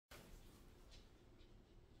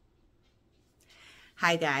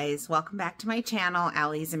Hi guys, welcome back to my channel,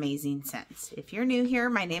 Allie's Amazing Scents. If you're new here,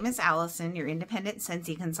 my name is Allison, your independent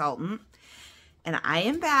Scentsy consultant, and I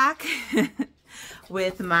am back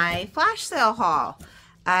with my flash sale haul.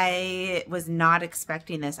 I was not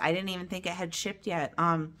expecting this. I didn't even think it had shipped yet.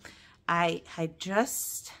 I had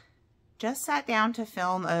just sat down to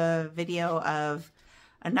film a video of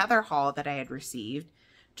another haul that I had received.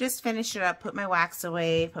 Just finished it up, put my wax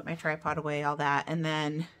away, put my tripod away, all that, and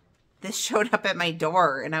then this showed up at my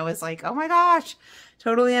door and I was like, oh my gosh,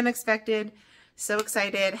 totally unexpected. So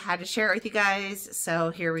excited, had to share it with you guys. So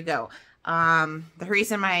here we go. The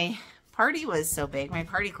reason my party was so big, my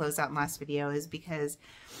party closeout in last video, is because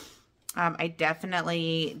I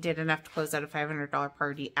definitely did enough to close out a $500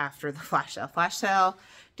 party after the flash sale. Flash sale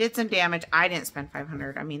did some damage. I didn't spend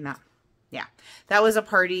 $500. I mean, that was a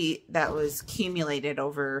party that was accumulated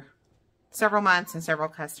over several months and several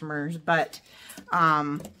customers, but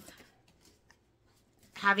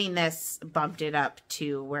having this bumped it up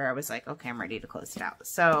to where I was like, okay, I'm ready to close it out.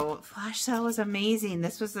 So flash sale was amazing.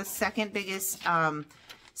 This was the second biggest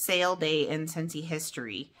sale day in Scentsy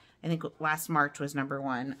history. I think last March was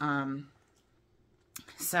 #1.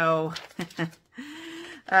 So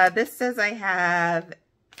this says I have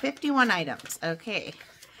 51 items. Okay.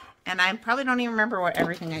 And I probably don't even remember what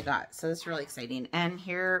everything I got. So this is really exciting. And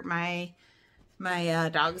here my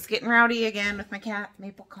dog's getting rowdy again with my cat.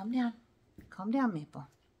 Maple, calm down. Calm down, Maple.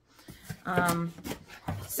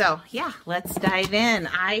 So yeah, let's dive in.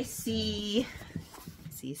 I see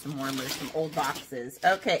some warmers, some old boxes.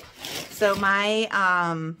 Okay, so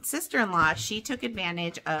my sister-in-law, she took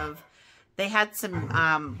advantage of, they had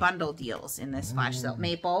some bundle deals in this flash sale.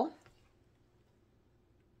 Maple,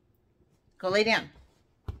 go lay down.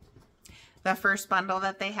 The first bundle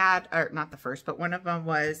that they had, or not the first, but one of them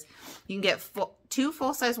was, you can get two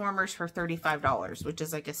full-size warmers for $35, which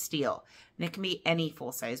is like a steal. And it can be any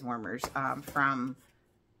full-size warmers, from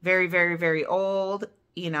very, very, very old,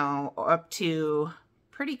 you know, up to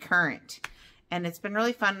pretty current. And it's been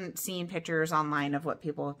really fun seeing pictures online of what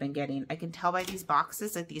people have been getting. I can tell by these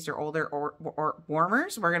boxes that these are older or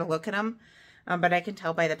warmers. We're going to look at them, but I can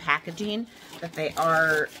tell by the packaging that they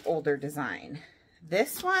are older design.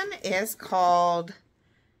 This one is called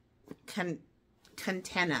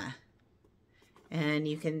Contena, and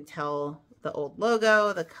you can tell the old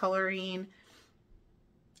logo, the coloring.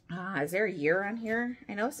 Is there a year on here?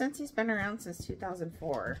 I know Scentsy's been around since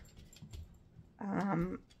 2004.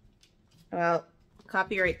 Well,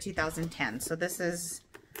 copyright 2010, so this is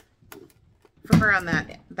from around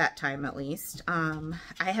that time at least. I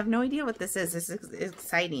have no idea what this is. This is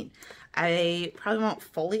exciting. I probably won't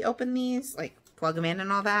fully open these, like plug them in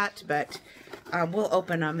and all that, but we'll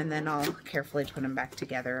open them and then I'll carefully put them back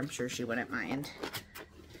together. I'm sure she wouldn't mind.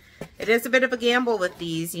 It is a bit of a gamble with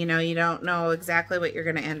these, you know, you don't know exactly what you're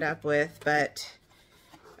going to end up with, but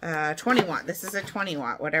 20 watt, this is a 20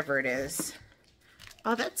 watt, whatever it is.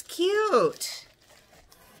 Oh, that's cute.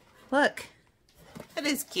 Look, that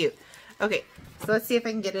is cute. Okay, so let's see if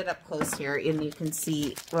I can get it up close here and you can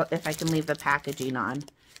see, well, if I can leave the packaging on,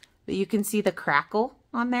 but you can see the crackle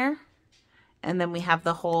on there. And then we have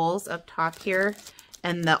the holes up top here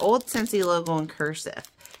and the old Scentsy logo in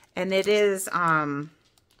cursive. And it is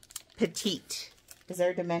petite. Is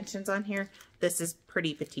there dimensions on here? This is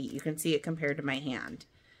pretty petite. You can see it compared to my hand.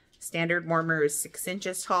 Standard warmer is 6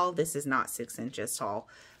 inches tall. This is not 6 inches tall.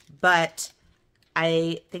 But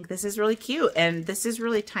I think this is really cute. And this is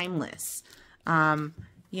really timeless.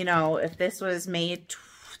 You know, if this was made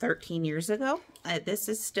 13 years ago, this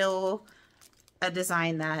is still a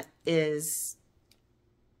design that is,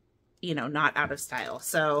 you know, not out of style.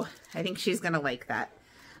 So I think she's going to like that.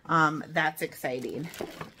 That's exciting.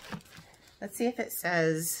 Let's see if it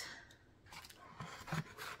says,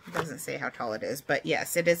 it doesn't say how tall it is, but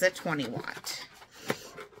yes, it is a 20 watt.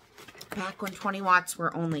 Back when 20 watts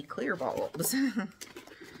were only clear bulbs.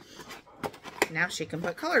 Now she can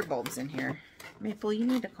put colored bulbs in here. Maple, you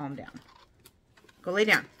need to calm down. Go lay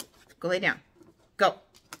down. Go lay down. Go.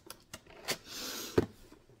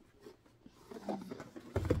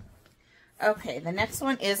 Okay, the next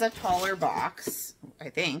one is a taller box, I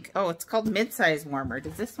think. Oh, it's called mid-size warmer.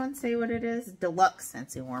 Does this one say what it is? Deluxe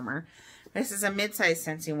Scentsy warmer. This is a mid-size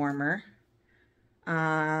Scentsy warmer.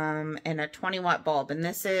 And a 20 watt bulb. And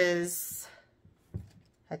this is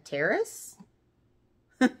Hateris?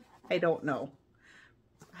 I don't know.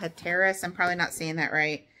 Hateris, I'm probably not saying that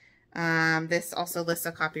right. This also lists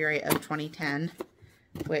a copyright of 2010,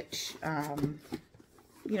 which,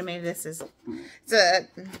 you know, maybe this is, it's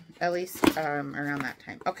at least around that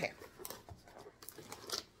time. Okay.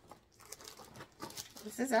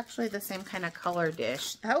 This is actually the same kind of color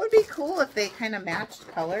dish. That would be cool if they kind of matched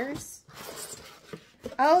colors.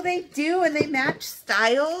 Oh, they do, and they match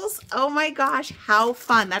styles. Oh my gosh, how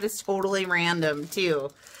fun. That is totally random too.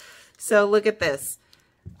 So look at this.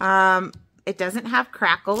 It doesn't have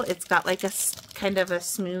crackle. It's got like a kind of a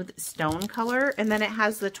smooth stone color. And then it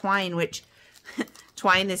has the twine, which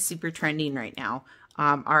twine is super trending right now.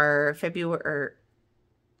 Our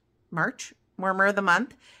March warmer of the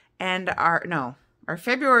month and our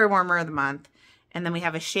February warmer of the month. And then we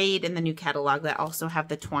have a shade in the new catalog that also have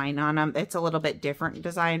the twine on them. It's a little bit different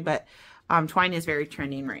design, but twine is very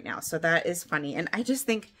trending right now. So that is funny. And I just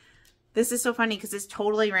think this is so funny because it's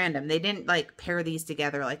totally random. They didn't like pair these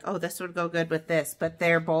together like, oh, this would go good with this. But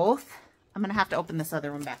they're both, I'm going to have to open this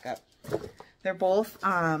other one back up. They're both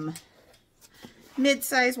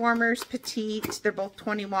mid-size warmers, petite. They're both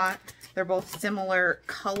 20 watt. They're both similar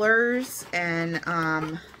colors.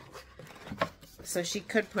 And so she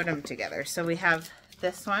could put them together. So we have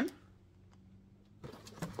this one.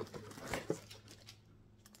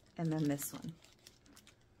 And then this one.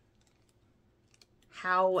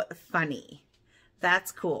 How funny.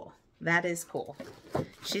 That's cool. That is cool.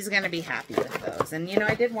 She's going to be happy with those. And, you know,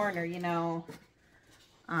 I did warn her, you know,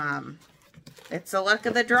 it's the luck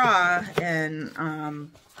of the draw.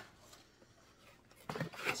 And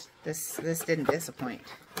this didn't disappoint.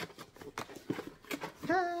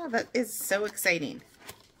 Ah, that is so exciting.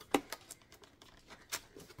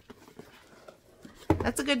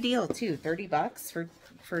 That's a good deal too. 30 bucks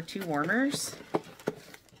for 2 warmers.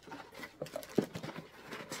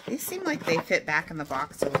 These seem like they fit back in the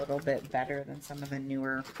box a little bit better than some of the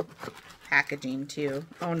newer packaging too.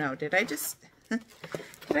 Oh no, did I just, did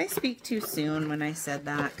I speak too soon when I said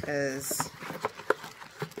that? Because,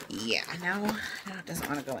 yeah, no, it doesn't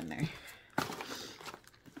want to go in there.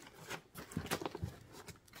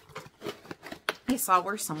 I saw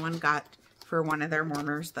where someone got for one of their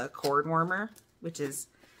warmers the cord warmer, which is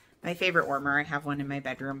my favorite warmer. I have one in my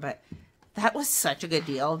bedroom, but that was such a good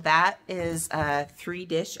deal. That is a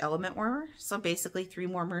 3-dish element warmer. So basically 3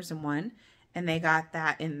 warmers in one. And they got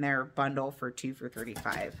that in their bundle for 2 for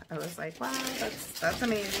 $35. I was like, wow, that's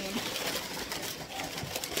amazing.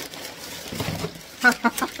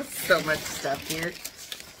 So much stuff here.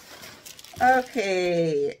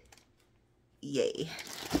 Okay. Yay.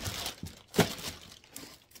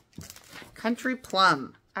 Country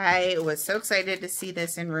Plum. I was so excited to see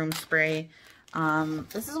this in room spray.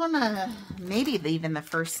 This is one of maybe even the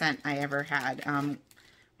first scent I ever had.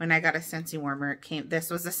 When I got a Scentsy warmer, it came. This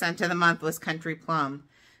was the scent of the month, was Country Plum.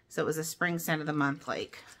 So it was a spring scent of the month,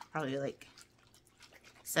 probably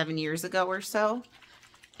 7 years ago or so.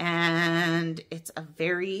 And it's a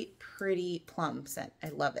very pretty plum scent. I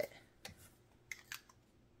love it.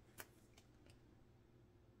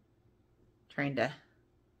 Trying to.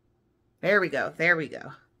 There we go. There we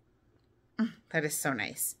go. That is so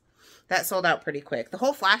nice. That sold out pretty quick. The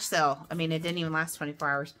whole flash sale, I mean, it didn't even last 24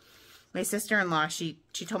 hours. My sister-in-law, she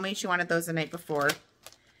told me she wanted those the night before.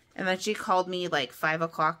 And then she called me like 5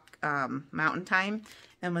 o'clock Mountain Time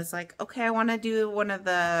and was like, okay, I want to do one of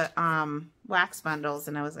the wax bundles.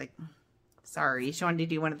 And I was like, sorry. She wanted to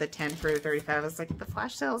do one of the 10 for 35. I was like, the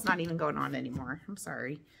flash sale is not even going on anymore. I'm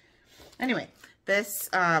sorry. Anyway, this,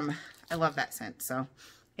 I love that scent. So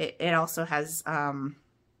it also has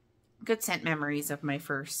good scent memories of my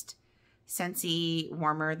first Scentsy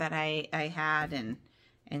warmer that I had and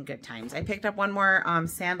good times. I picked up one more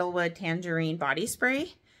Sandalwood Tangerine body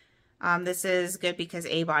spray. This is good because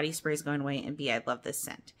A, body spray is going away, and B, I love this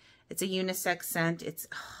scent. It's a unisex scent. It's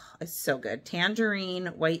so good. Tangerine,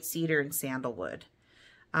 white cedar, and sandalwood.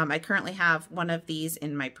 I currently have one of these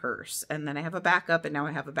in my purse, and then I have a backup, and now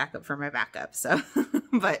I have a backup for my backup. So,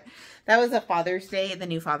 but that was a Father's Day, the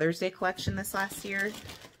new Father's Day collection this last year,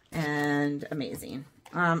 and amazing.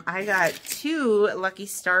 I got 2 Lucky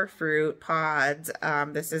Starfruit pods.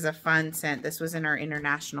 This is a fun scent. This was in our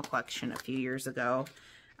international collection a few years ago.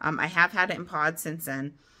 I have had it in pods since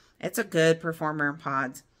then. It's a good performer in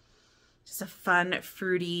pods. Just a fun,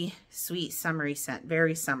 fruity, sweet, summery scent.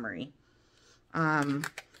 Very summery.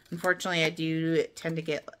 Unfortunately, I do tend to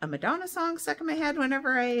get a Madonna song stuck in my head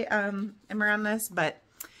whenever I am around this. But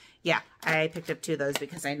yeah, I picked up 2 of those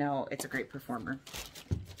because I know it's a great performer.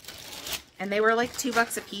 And they were like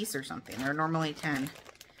 $2 a piece or something. They're normally 10.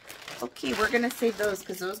 Okay, we're going to save those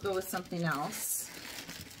because those go with something else.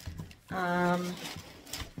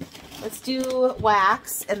 Let's do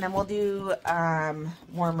wax, and then we'll do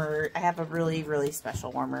warmer. I have a really, really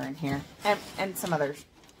special warmer in here. And some other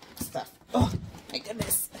stuff. Oh, my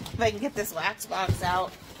goodness. If I can get this wax box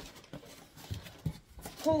out.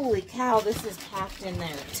 Holy cow, this is packed in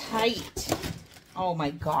there tight. Oh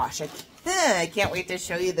my gosh, I can't wait to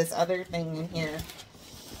show you this other thing in here.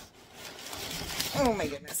 Oh my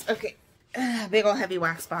goodness. Okay, big old heavy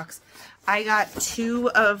wax box. I got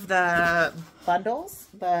 2 of the bundles.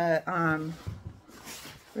 The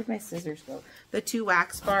where'd my scissors go? The 2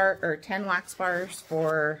 wax bar, or 10 wax bars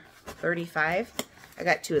for $35. I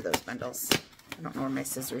got 2 of those bundles. I don't know where my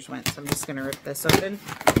scissors went, so I'm just gonna rip this open.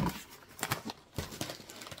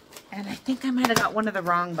 And I think I might have got one of the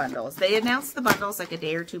wrong bundles. They announced the bundles like a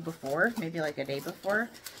day or 2 before, maybe like a day before.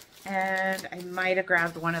 And I might have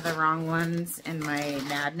grabbed one of the wrong ones in my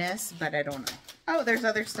madness, but I don't know. Oh, there's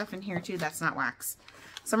other stuff in here too. That's not wax.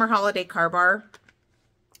 Summer Holiday Car Bar.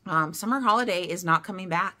 Summer Holiday is not coming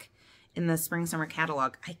back in the Spring Summer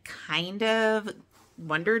catalog. I kind of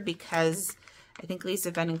wondered because I think these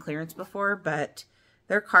have been in clearance before, but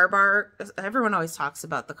their car bar, everyone always talks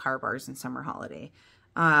about the car bars in Summer Holiday.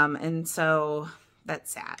 And so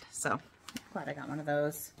that's sad. So glad I got one of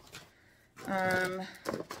those.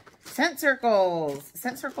 Scent circles.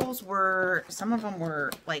 Scent circles were, some of them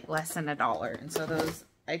were like less than $1. And so those,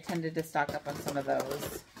 I tended to stock up on some of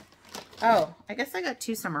those. Oh, I guess I got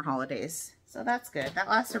 2 Summer Holidays. So that's good. That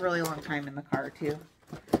lasts a really long time in the car too.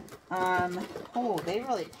 Oh, they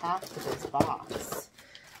really packed this box.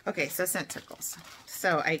 Okay, so scent circles.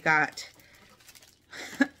 So I got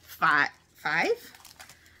 5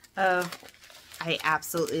 of, I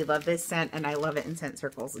absolutely love this scent, and I love it in scent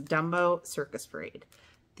circles. Dumbo Circus Parade.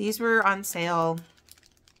 These were on sale.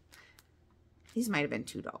 These might have been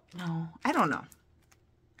 $2. No, I don't know.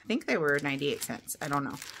 I think they were 98 cents. I don't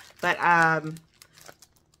know. But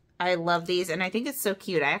I love these, and I think it's so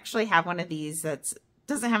cute. I actually have one of these that's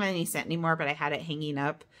doesn't have any scent anymore, but I had it hanging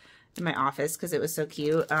up in my office because it was so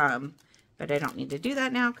cute. But I don't need to do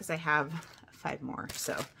that now because I have 5 more.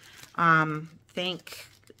 So think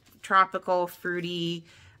tropical, fruity,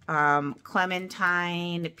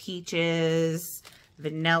 clementine, peaches,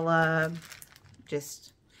 vanilla.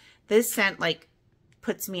 Just this scent like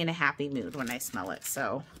puts me in a happy mood when I smell it.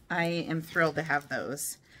 So I am thrilled to have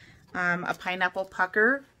those. A pineapple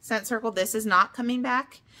pucker scent circle. This is not coming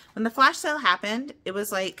back. When the flash sale happened, it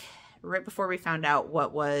was like right before we found out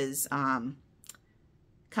what was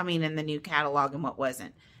coming in the new catalog and what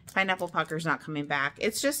wasn't. Pineapple pucker is not coming back.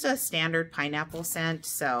 It's just a standard pineapple scent,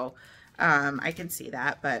 so I can see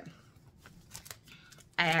that, but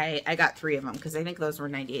I got 3 of them because I think those were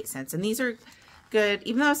 98 cents. And these are good,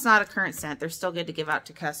 even though it's not a current scent, they're still good to give out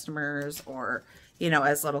to customers or, you know,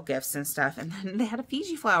 as little gifts and stuff. And then they had a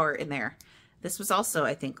Fiji flower in there. This was also,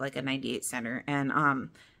 I think, like a 98 center. And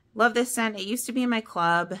love this scent. It used to be in my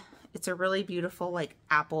club. It's a really beautiful, like,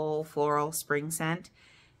 apple floral spring scent.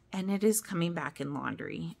 And it is coming back in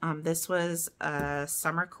laundry. This was a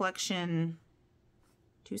summer collection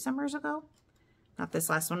 2 summers ago. Not this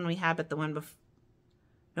last one we had, but the one before.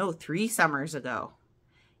 No, 3 summers ago.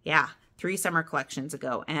 Yeah, 3 summer collections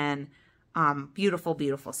ago. And beautiful,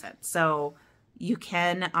 beautiful scent. So you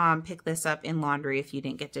can pick this up in laundry if you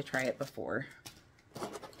didn't get to try it before.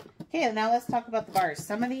 Okay, now let's talk about the bars.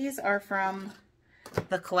 Some of these are from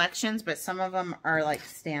the collections, but some of them are like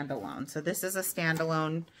standalone. So this is a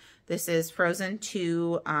standalone. This is Frozen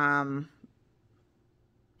 2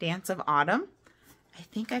 Dance of Autumn. I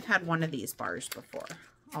think I've had one of these bars before.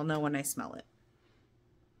 I'll know when I smell it.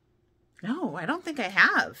 No, I don't think I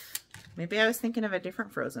have. Maybe I was thinking of a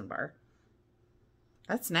different Frozen bar.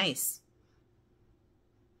 That's nice.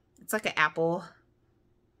 It's like an apple.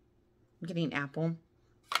 I'm getting apple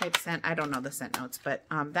type scent. I don't know the scent notes, but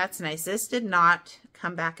that's nice. This did not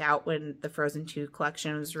come back out when the Frozen 2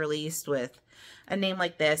 collection was released with a name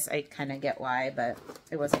like this. I kind of get why, but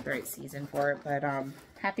it wasn't the right season for it. But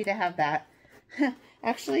happy to have that.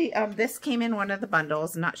 Actually, this came in one of the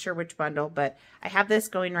bundles. I'm not sure which bundle, but I have this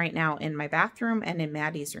going right now in my bathroom and in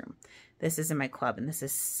Maddie's room. This is in my club, and this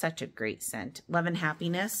is such a great scent. Love and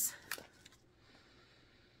Happiness.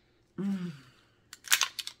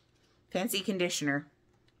 Fancy Conditioner.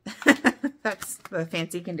 That's the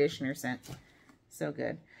Fancy Conditioner scent. So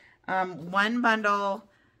good. One bundle,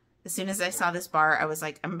 as soon as I saw this bar, I was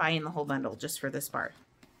like, I'm buying the whole bundle just for this bar.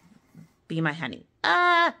 Be My Honey.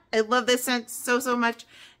 I love this scent so, so much.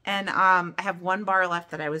 And I have 1 bar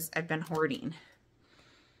left that I've been hoarding.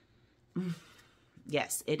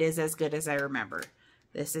 Yes, it is as good as I remember.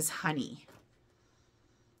 This is honey.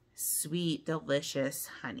 Sweet, delicious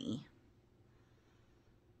honey.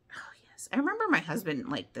 Oh, yes. I remember my husband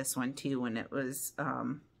liked this one too when it was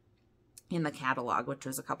in the catalog, which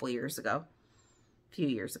was a couple years ago. A few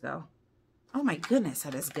years ago. Oh my goodness,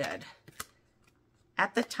 that is good.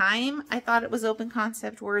 At the time, I thought it was open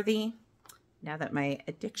concept worthy. Now that my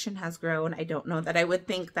addiction has grown, I don't know that I would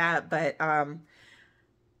think that, but I'm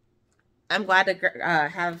glad to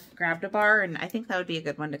have grabbed a bar, and I think that would be a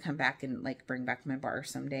good one to come back and like bring back my bar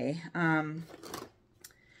someday.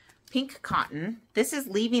 Pink cotton. This is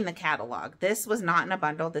leaving the catalog. This was not in a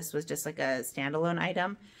bundle. This was just like a standalone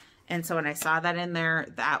item. And so when I saw that in there,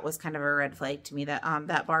 that was kind of a red flag to me that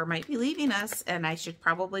that bar might be leaving us, and I should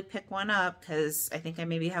probably pick one up because I think I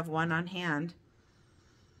maybe have one on hand.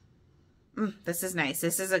 This is nice.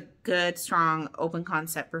 This is a good, strong, open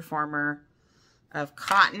concept performer of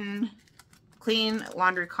cotton, clean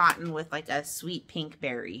laundry cotton with like a sweet pink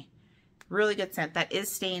berry. Really good scent. That is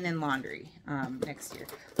staying in laundry next year.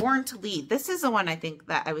 Born to Lead. This is the one I think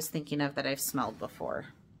that I was thinking of that I've smelled before,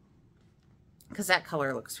 because that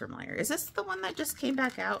color looks familiar. Is this the one that just came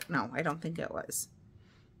back out? No, I don't think it was.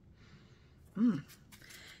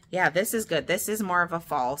 Yeah, this is good. This is more of a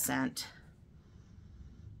fall scent.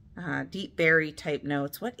 Deep berry type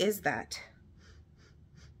notes. What is that?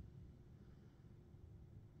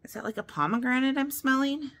 Is that like a pomegranate I'm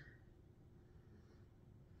smelling?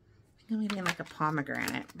 I think I'm getting like a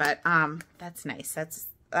pomegranate, but that's nice. That's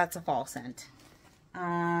a fall scent.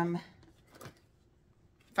 Find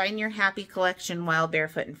Your Happy Collection, Wild,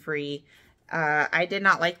 Barefoot, and Free. I did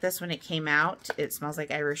not like this when it came out. It smells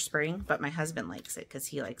like Irish Spring, but my husband likes it because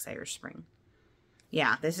he likes Irish Spring.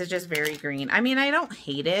 Yeah, this is just very green. I mean, I don't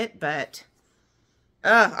hate it, but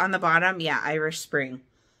on the bottom, yeah, Irish Spring.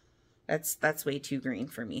 That's way too green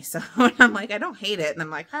for me. So I'm like, I don't hate it, and I'm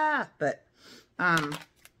like, but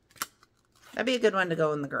that'd be a good one to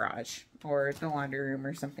go in the garage or the laundry room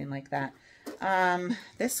or something like that.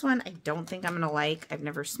 This one I don't think I'm gonna like. I've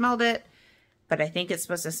never smelled it, but I think it's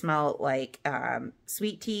supposed to smell like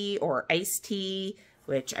sweet tea or iced tea,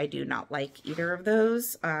 which I do not like either of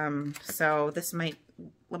those. So this might,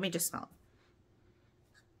 let me just smell it.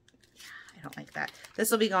 Yeah, I don't like that.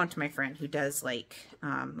 This will be going to my friend who does like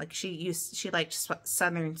she liked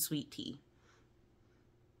Southern sweet tea.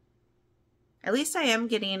 At least I am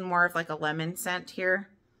getting more of like a lemon scent here,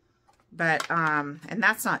 but, and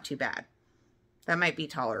that's not too bad. That might be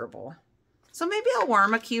tolerable. So maybe I'll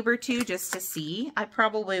warm a cube or two just to see. I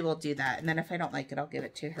probably will do that. And then if I don't like it, I'll give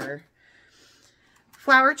it to her.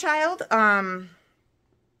 Flower Child.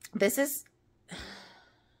 This is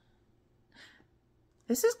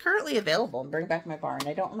currently available in Bring Back My Bar, and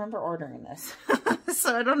I don't remember ordering this.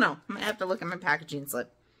 So I don't know. I might have to look at my packaging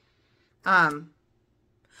slip. Oh,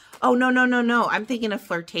 no. I'm thinking of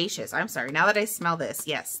Flirtatious. I'm sorry. Now that I smell this,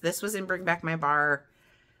 yes, this was in Bring Back My Bar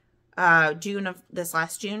June of this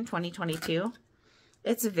last June, 2022.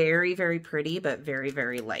 It's very, very pretty, but very,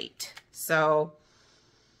 very light. So,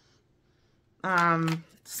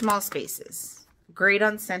 small spaces. Great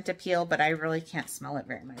on scent appeal, but I really can't smell it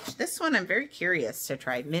very much. This one I'm very curious to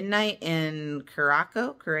try. Midnight in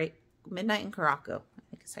Caraco. Midnight in Caraco, I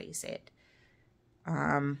think is how you say it.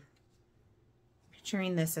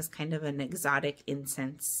 Picturing this as kind of an exotic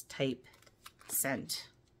incense type scent.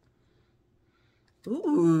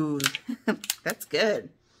 Ooh, that's good.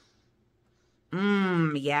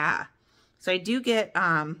 Yeah. So I do get,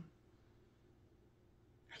 I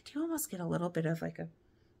do almost get a little bit of like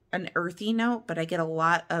an earthy note, but I get a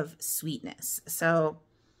lot of sweetness. So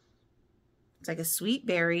it's like a sweet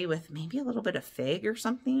berry with maybe a little bit of fig or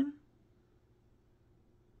something.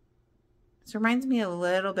 This reminds me a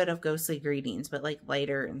little bit of Ghostly Greetings, but like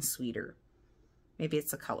lighter and sweeter. Maybe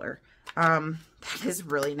it's the color. That is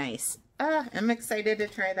really nice. I'm excited to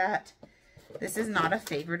try that. This is not a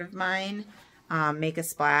favorite of mine. Make a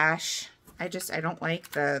Splash. I don't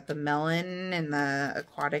like the melon and the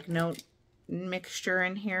aquatic note mixture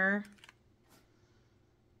in here.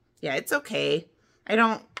 Yeah, it's okay. I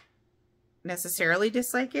don't necessarily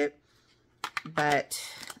dislike it, but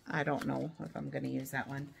I don't know if I'm going to use that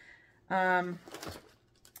one.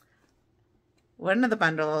 One of the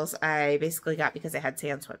bundles I basically got because it had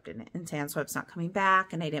Sandswept in it, and Sandswept's not coming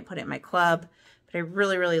back, and I didn't put it in my club, but I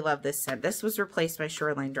really, really love this scent. This was replaced by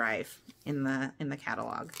Shoreline Drive in the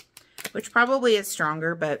catalog, which probably is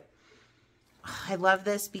stronger, but I love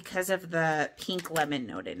this because of the pink lemon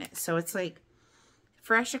note in it. So it's like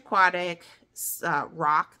fresh aquatic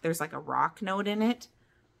rock. There's like a rock note in it,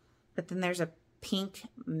 but then there's a pink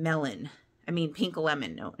lemon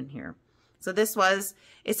note in here. So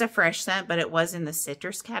it's a fresh scent, but it was in the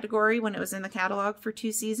citrus category when it was in the catalog for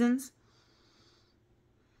 2 seasons.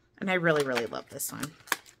 And I really, really love this one.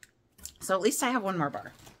 So at least I have one more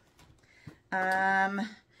bar.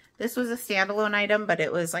 This was a standalone item, but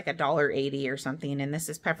it was like $1.80 or something. And this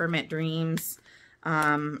is Peppermint Dreams.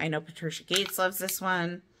 I know Patricia Gates loves this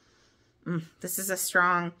one. This is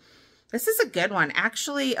a good one.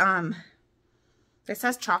 Actually, This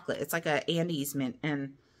has chocolate. It's like a Andes mint.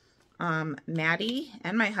 And Maddie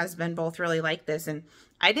and my husband both really like this. And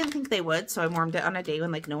I didn't think they would, so I warmed it on a day when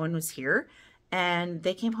like no one was here. And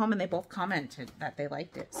they came home and they both commented that they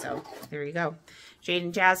liked it. So there you go. Jade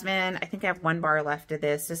and Jasmine. I think I have 1 bar left of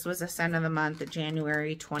this. This was a scent of the month of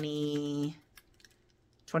January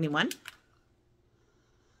 2021.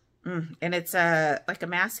 And it's like a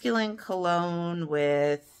masculine cologne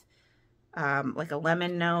with like a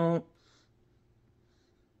lemon note.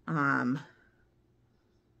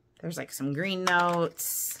 There's like some green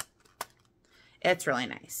notes. It's really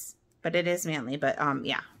nice, but it is manly. But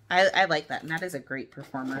yeah, I like that, and that is a great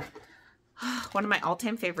performer. One of my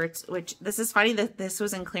all-time favorites, which this is funny that this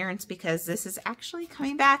was in clearance because this is actually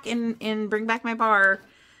coming back in Bring Back My Bar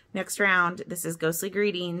next round. This is Ghostly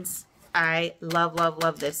Greetings. I love, love,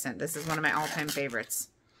 love this scent. This is one of my all-time favorites.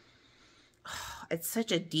 It's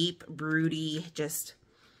such a deep, broody, just,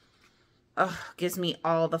 gives me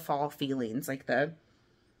all the fall feelings. Like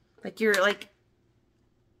you're like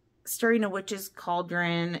stirring a witch's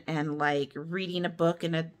cauldron and like reading a book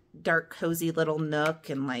in a dark, cozy little nook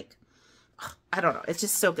and like, I don't know. It's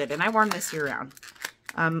just so good. And I wore this year round.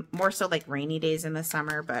 More so like rainy days in the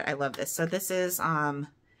summer, but I love this. So this is,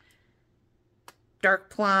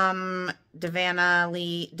 dark plum,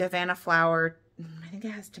 Davana flower. I think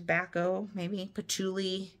it has tobacco, maybe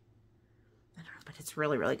patchouli. I don't know, but it's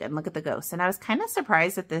really, really good. And look at the ghost. And I was kind of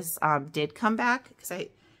surprised that this did come back because I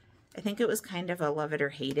think it was kind of a love it or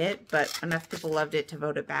hate it, but enough people loved it to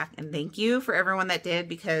vote it back. And thank you for everyone that did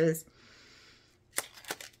because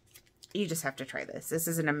you just have to try this. This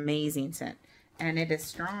is an amazing scent. And it is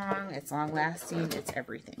strong. It's long lasting. It's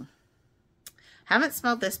everything. Haven't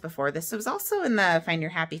smelled this before. This was also in the Find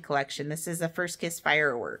Your Happy collection. This is a First Kiss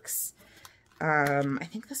Fireworks. I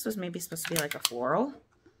think this was maybe supposed to be like a floral.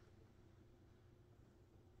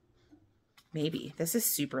 Maybe. This is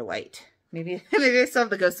super light. Maybe I still have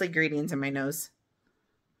the Ghostly Greetings in my nose.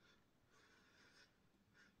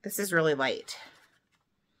 This is really light.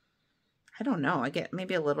 I don't know. I get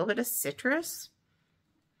maybe a little bit of citrus.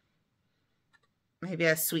 Maybe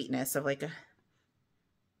a sweetness of like a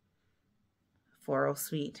floral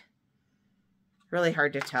sweet. Really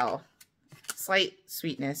hard to tell. Slight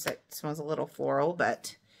sweetness. It smells a little floral,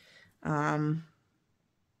 but I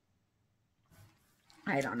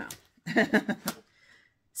don't know.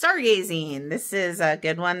 Stargazing. This is a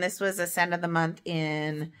good one. This was a scent of the month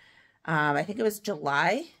in, I think it was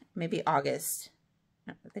July, maybe August.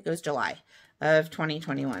 No, I think it was July of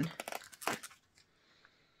 2021.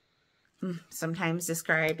 Sometimes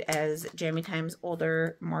described as Jammy Time's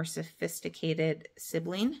older, more sophisticated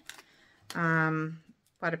sibling. A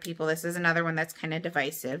lot of people, this is another one that's kind of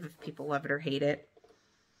divisive if people love it or hate it.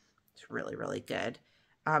 It's really, really good.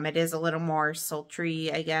 It is a little more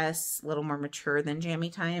sultry, I guess, a little more mature than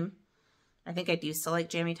Jammy Time. I think I do still like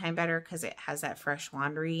Jammy Time better because it has that fresh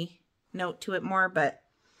laundry note to it more, but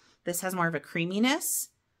this has more of a creaminess.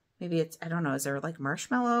 Maybe it's, I don't know, is there like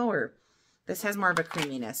marshmallow or... This has more of a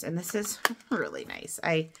creaminess, and this is really nice.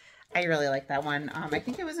 I really like that one. I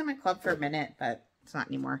think it was in my club for a minute, but it's not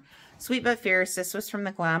anymore. Sweet But Fierce. This was from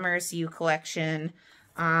the Glamorous You collection.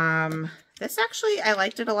 This actually, I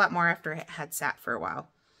liked it a lot more after it had sat for a while.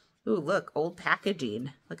 Ooh, look, old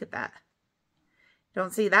packaging. Look at that.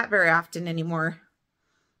 Don't see that very often anymore.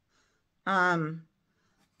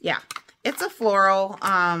 Yeah, it's a floral.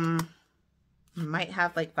 Might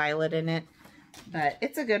have like violet in it. But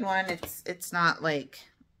it's a good one. It's not like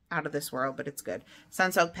out of this world, but it's good.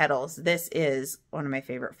 Sunsoaked Petals. This is one of my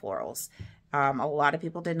favorite florals. A lot of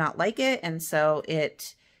people did not like it, and so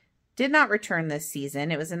it did not return this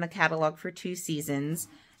season. It was in the catalog for 2 seasons,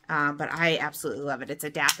 but I absolutely love it. It's a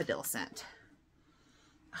daffodil scent.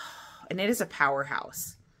 And it is a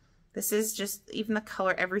powerhouse. This is just, even the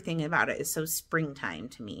color, everything about it is so springtime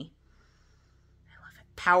to me. I love it.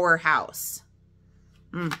 Powerhouse.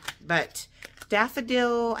 But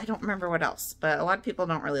daffodil, I don't remember what else, but a lot of people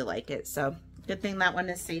don't really like it. So good thing that one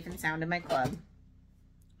is safe and sound in my club.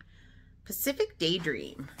 Pacific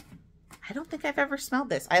Daydream. I don't think I've ever smelled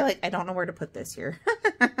this. I don't know where to put this here.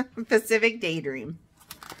 Pacific Daydream.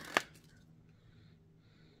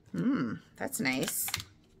 That's nice.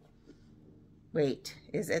 Wait,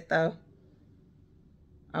 is it though?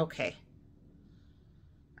 Okay.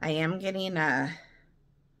 I am getting a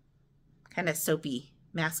kind of soapy,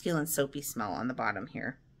 masculine soapy smell on the bottom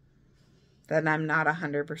here that I'm not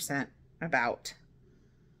 100% about.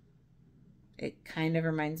 It kind of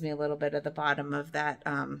reminds me a little bit of the bottom of that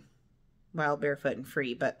Wild Barefoot and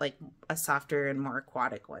Free, but like a softer and more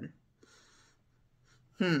aquatic one.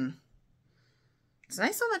 It's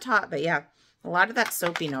nice on the top, but yeah, A lot of that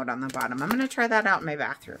soapy note on the bottom. I'm going to try that out in my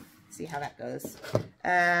bathroom. See how that goes.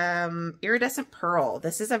 Iridescent Pearl.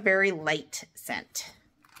 This is a very light scent.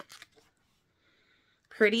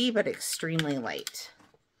 Pretty, but extremely light.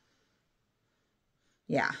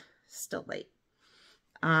 Yeah, still light.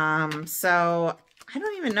 So I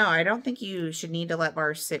don't even know. I don't think you should need to let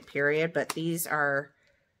bars sit, period, but these are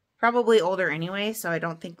probably older anyway, so I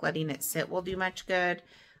don't think letting it sit will do much good.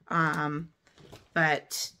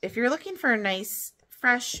 But if you're looking for a nice,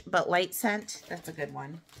 fresh, but light scent, that's a good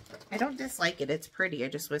one. I don't dislike it. It's pretty. I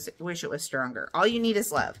just wish it was stronger. All you need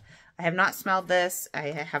is love. I have not smelled this. I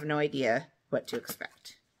have no idea what to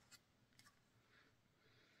expect.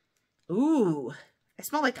 Ooh, I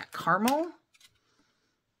smell like a caramel.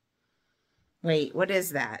 Wait, what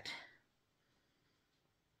is that?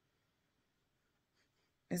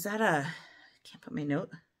 Is that a, I can't put my note.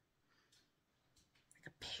 Like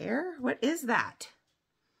a pear? What is that?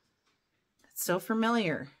 That's so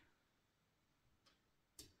familiar.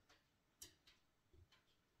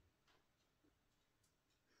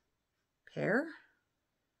 Pear?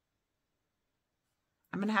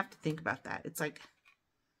 I'm going to have to think about that. It's like,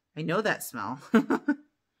 I know that smell.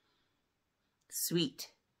 Sweet.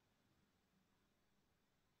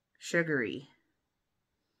 Sugary.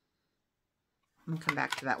 I'm gonna come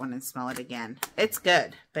back to that one and smell it again. It's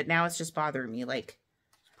good, but now it's just bothering me. Like,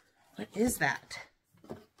 what is that?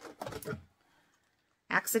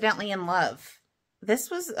 Accidentally in Love.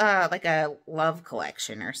 This was like a love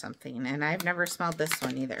collection or something, and I've never smelled this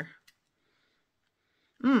one either.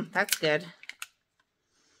 That's good.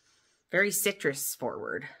 Very citrus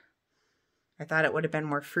forward. I thought it would have been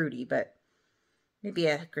more fruity, but maybe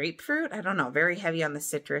a grapefruit? I don't know. Very heavy on the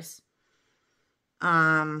citrus.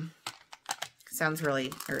 Sounds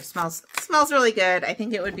really, or smells really good. I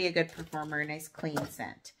think it would be a good performer. Nice clean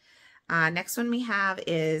scent. Next one we have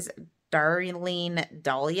is Darling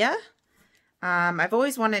Dahlia. I've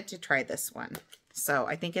always wanted to try this one, so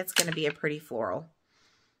I think it's going to be a pretty floral.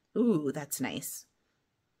 Ooh, that's nice.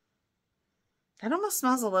 That almost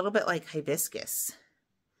smells a little bit like hibiscus.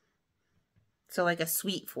 So like a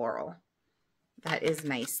sweet floral. That is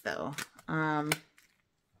nice though.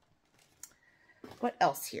 What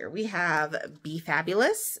else here? We have Be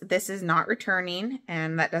Fabulous. This is not returning,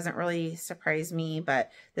 and that doesn't really surprise me,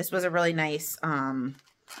 but this was a really nice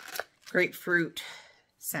grapefruit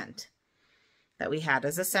scent that we had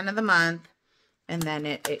as a scent of the month, and then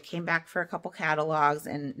it came back for a couple catalogs,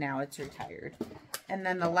 and now it's retired. And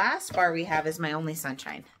then the last bar we have is My Only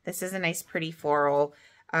Sunshine. This is a nice pretty floral.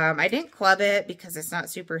 I didn't club it because it's not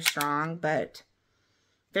super strong, but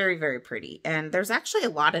very, very pretty. And there's actually a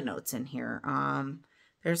lot of notes in here.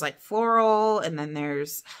 There's like floral, and then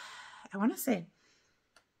there's, I want to say,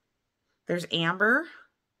 there's amber.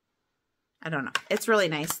 I don't know. It's really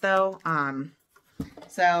nice though.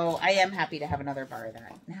 So I am happy to have another bar of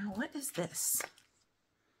that. Now, what is this?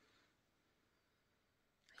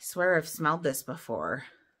 I swear I've smelled this before.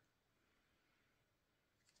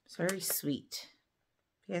 It's very sweet.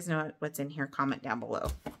 If you guys know what's in here, comment down below.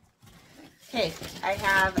 Okay, I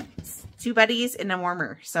have 2 buddies and a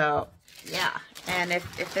warmer, so yeah. And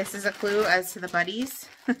if this is a clue as to the buddies,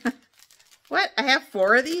 what? I have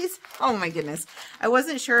 4 of these? Oh my goodness. I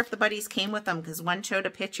wasn't sure if the buddies came with them because one showed a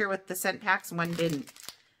picture with the scent packs and one didn't.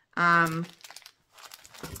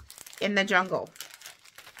 In the Jungle.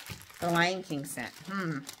 The Lion King scent.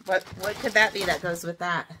 What could that be that goes with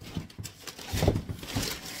that?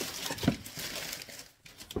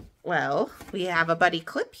 Well, we have a buddy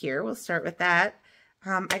clip here. We'll start with that.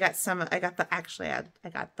 I got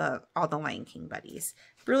all the Lion King buddies.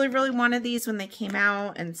 Really, really wanted these when they came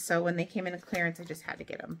out. And so when they came into clearance, I just had to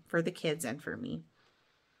get them for the kids and for me.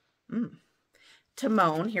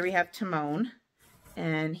 Timon. Here we have Timon.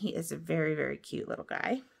 And he is a very, very cute little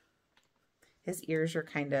guy. His ears are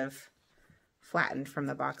kind of flattened from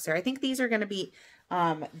the box there. I think these are going to be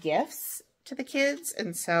gifts to the kids.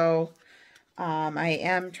 And so I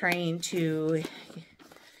am trying to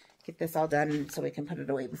get this all done so we can put it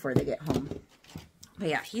away before they get home. But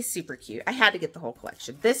yeah, he's super cute. I had to get the whole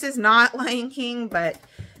collection. This is not Lion King, but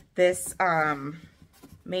this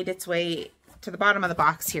made its way to the bottom of the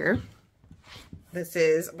box here. This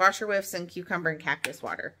is Washer Whiffs and Cucumber and Cactus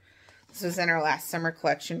Water. This was in our last summer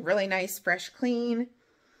collection. Really nice, fresh, clean,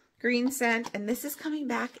 green scent. And this is coming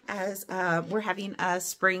back as we're having a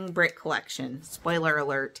spring brick collection. Spoiler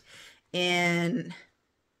alert. In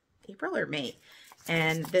April or May.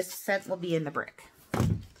 And this scent will be in the brick.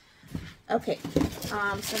 Okay. So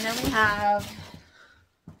now we have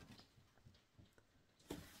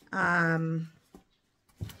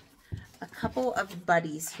a couple of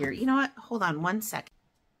buddies here. You know what? Hold on one second.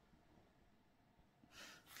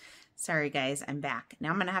 Sorry guys, I'm back. Now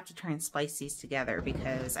I'm going to have to try and splice these together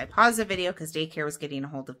because I paused the video because daycare was getting a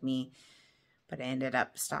hold of me, but I ended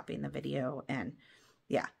up stopping the video. And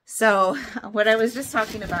yeah, so what I was just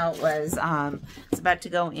talking about was it's about to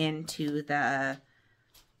go into the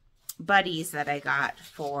buddies that I got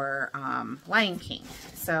for Lion King.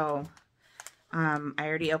 So I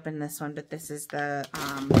already opened this one, but this is the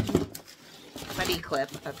buddy clip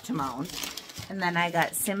of Timon. And then I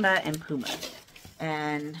got Simba and Pumbaa.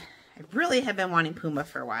 And I really have been wanting Pumbaa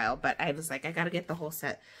for a while, but I was like, I got to get the whole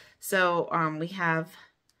set. So we have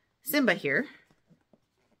Simba here.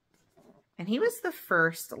 And he was the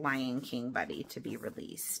first Lion King buddy to be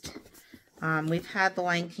released. We've had the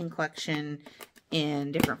Lion King collection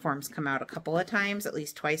in different forms come out a couple of times, at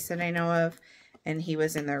least twice that I know of. And he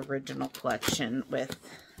was in the original collection with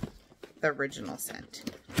the original scent.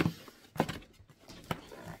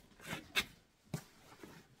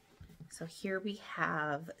 So here we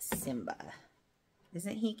have Simba.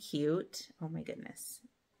 Isn't he cute? Oh my goodness.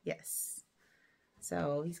 Yes.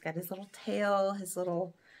 So he's got his little tail, his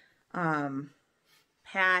little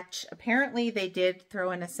patch. Apparently they did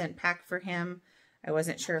throw in a scent pack for him. I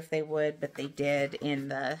wasn't sure if they would, but they did in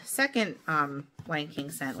the second Lion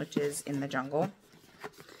King scent, which is in the jungle.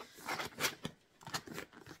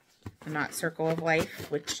 Not Circle of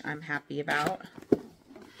Life, which I'm happy about.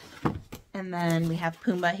 And then we have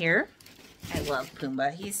Pumbaa here. I love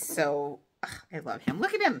Pumbaa. He's so, I love him.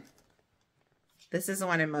 Look at him. This is the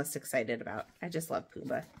one I'm most excited about. I just love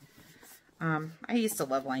Pumbaa. I used to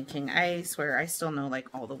love Lion King. I swear I still know like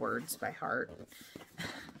all the words by heart.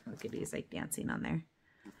 Look at he's like dancing on there.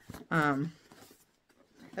 I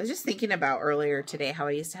was just thinking about earlier today how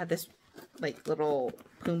I used to have this like little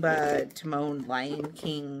Pumbaa, Timon, Lion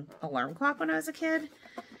King alarm clock when I was a kid.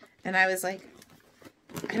 And I was like,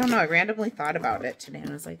 I don't know, I randomly thought about it today and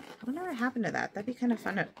I was like, I wonder what happened to that. That'd be kind of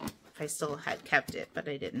fun if I still had kept it, but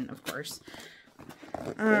I didn't, of course.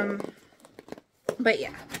 But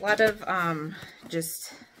yeah, a lot of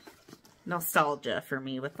just nostalgia for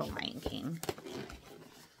me with the Lion King.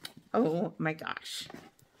 Oh my gosh.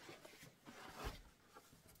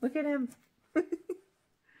 Look at him.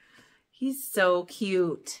 He's so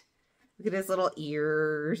cute. Look at his little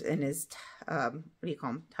ears and his, what do you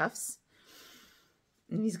call them, tufts?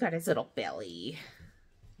 And he's got his little belly.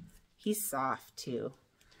 He's soft too.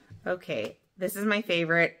 Okay, this is my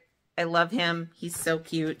favorite. I love him. He's so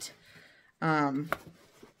cute.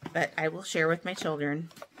 But I will share with my children,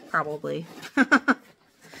 probably.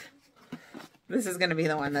 This is going to be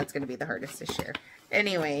the one that's going to be the hardest to share.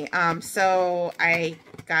 Anyway, so I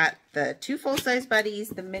got the 2 full-size buddies,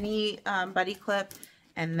 the mini buddy clip,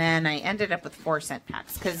 and then I ended up with 4 scent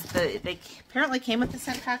packs because they apparently came with the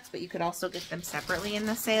scent packs, but you could also get them separately in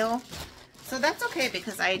the sale. So that's okay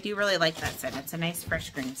because I do really like that scent. It's a nice fresh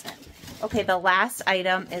green scent. Okay, the last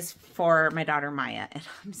item is for my daughter Maya, and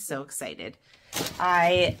I'm so excited.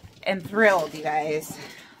 I am thrilled, you guys.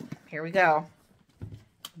 Here we go.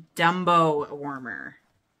 Dumbo warmer.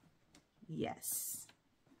 Yes.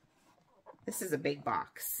 This is a big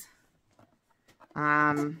box.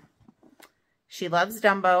 She loves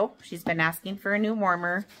Dumbo. She's been asking for a new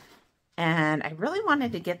warmer. And I really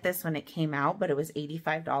wanted to get this when it came out, but it was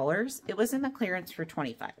 $85. It was in the clearance for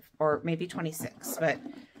 $25 or maybe $26, but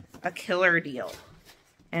a killer deal.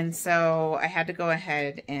 And so I had to go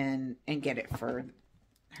ahead and get it for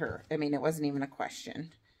her. I mean, it wasn't even a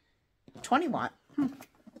question. 20 watt.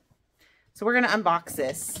 So we're going to unbox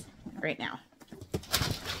this right now.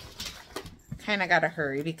 Kind of got to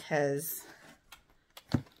hurry because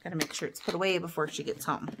got to make sure it's put away before she gets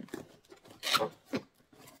home.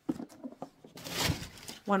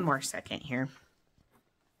 One more second here.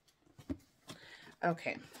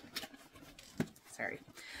 Okay. Sorry.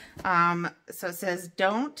 So it says,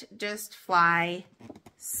 don't just fly,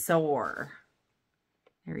 soar.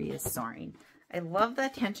 There he is soaring. I love the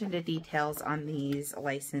attention to details on these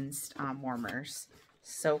licensed warmers.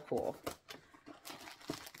 So cool.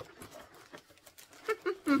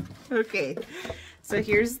 Okay, so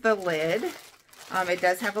here's the lid. It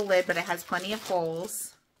does have a lid, but it has plenty of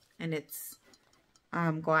holes, and it's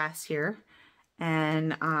glass here,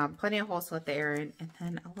 and plenty of holes to let the air in, and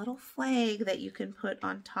then a little flag that you can put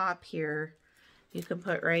on top here. You can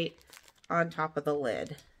put right on top of the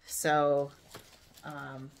lid. So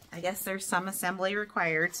I guess there's some assembly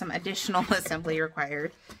required, some additional assembly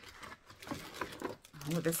required.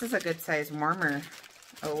 Oh, this is a good size warmer.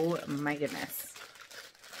 Oh my goodness.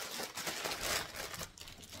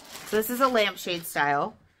 So this is a lampshade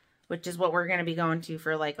style, which is what we're going to be going to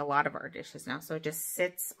for like a lot of our dishes now. So it just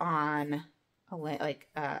sits on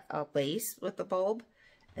a base with the bulb,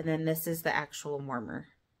 and then this is the actual warmer.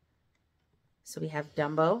 So we have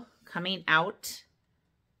Dumbo coming out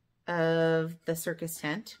of the circus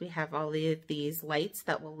tent. We have all of these lights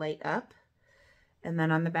that will light up. And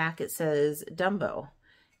then on the back it says Dumbo.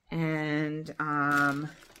 And I'm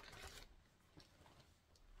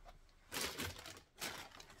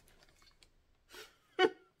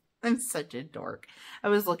such a dork. I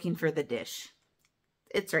was looking for the dish.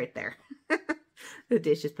 It's right there. The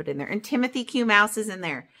dish is put in there. And Timothy Q Mouse is in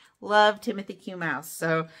there. Love Timothy Q Mouse.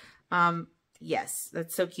 So, yes,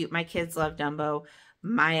 that's so cute. My kids love Dumbo.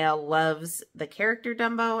 Maya loves the character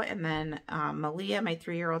Dumbo. And then Malia, my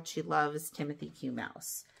 3-year-old, she loves Timothy Q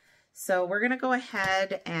Mouse. So we're going to go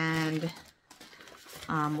ahead and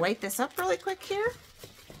light this up really quick here.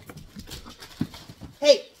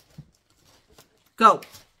 Hey, go.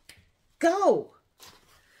 Go.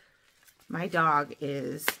 My dog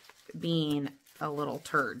is being a little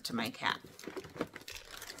turd to my cat.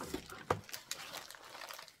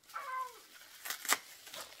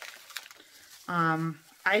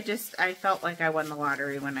 I felt like I won the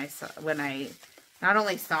lottery when I not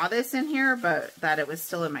only saw this in here, but that it was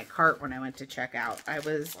still in my cart when I went to check out. I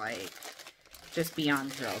was like just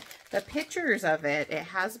beyond thrilled. The pictures of it, it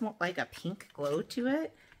has like a pink glow to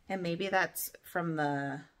it, and maybe that's from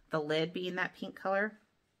the lid being that pink color.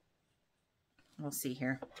 We'll see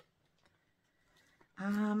here.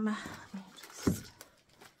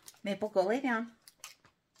 Maple, go lay down.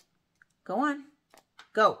 Go on.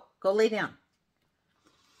 Go lay down.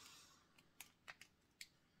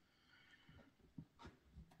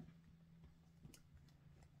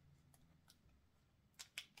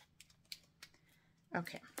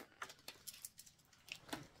 Okay.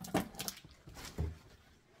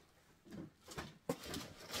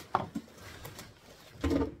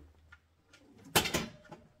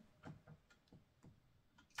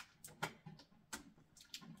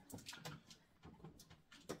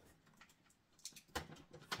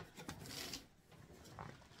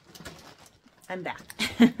 I'm back.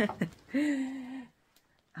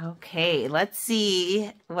 Okay, let's see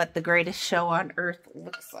what the greatest show on earth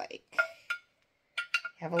looks like.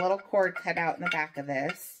 Have a little cord cut out in the back of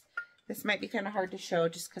this. This might be kind of hard to show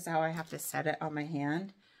just because how I have to set it on my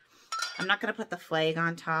hand. I'm not going to put the flag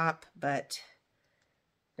on top, but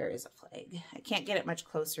there is a flag. I can't get it much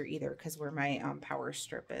closer either because where my power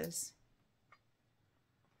strip is.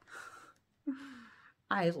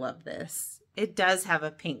 I love this. It does have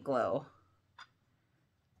a pink glow.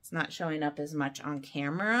 It's not showing up as much on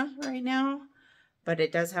camera right now, but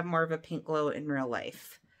it does have more of a pink glow in real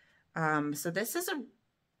life. So this is a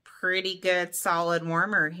pretty good solid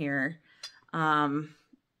warmer here.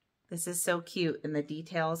 This is so cute, and the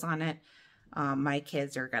details on it. My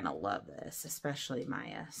kids are gonna love this, especially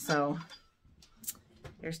Maya. So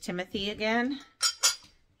there's Timothy again.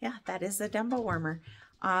 Yeah, that is a Dumbo warmer.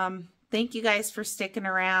 Thank you guys for sticking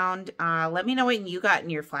around. Let me know what you got in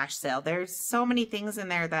your flash sale. There's so many things in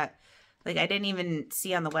there that like I didn't even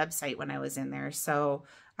see on the website when I was in there. So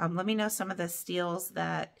let me know some of the steals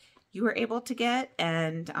that you were able to get,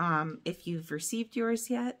 and if you've received yours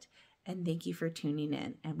yet. And thank you for tuning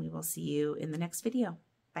in, and we will see you in the next video.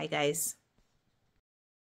 Bye, guys.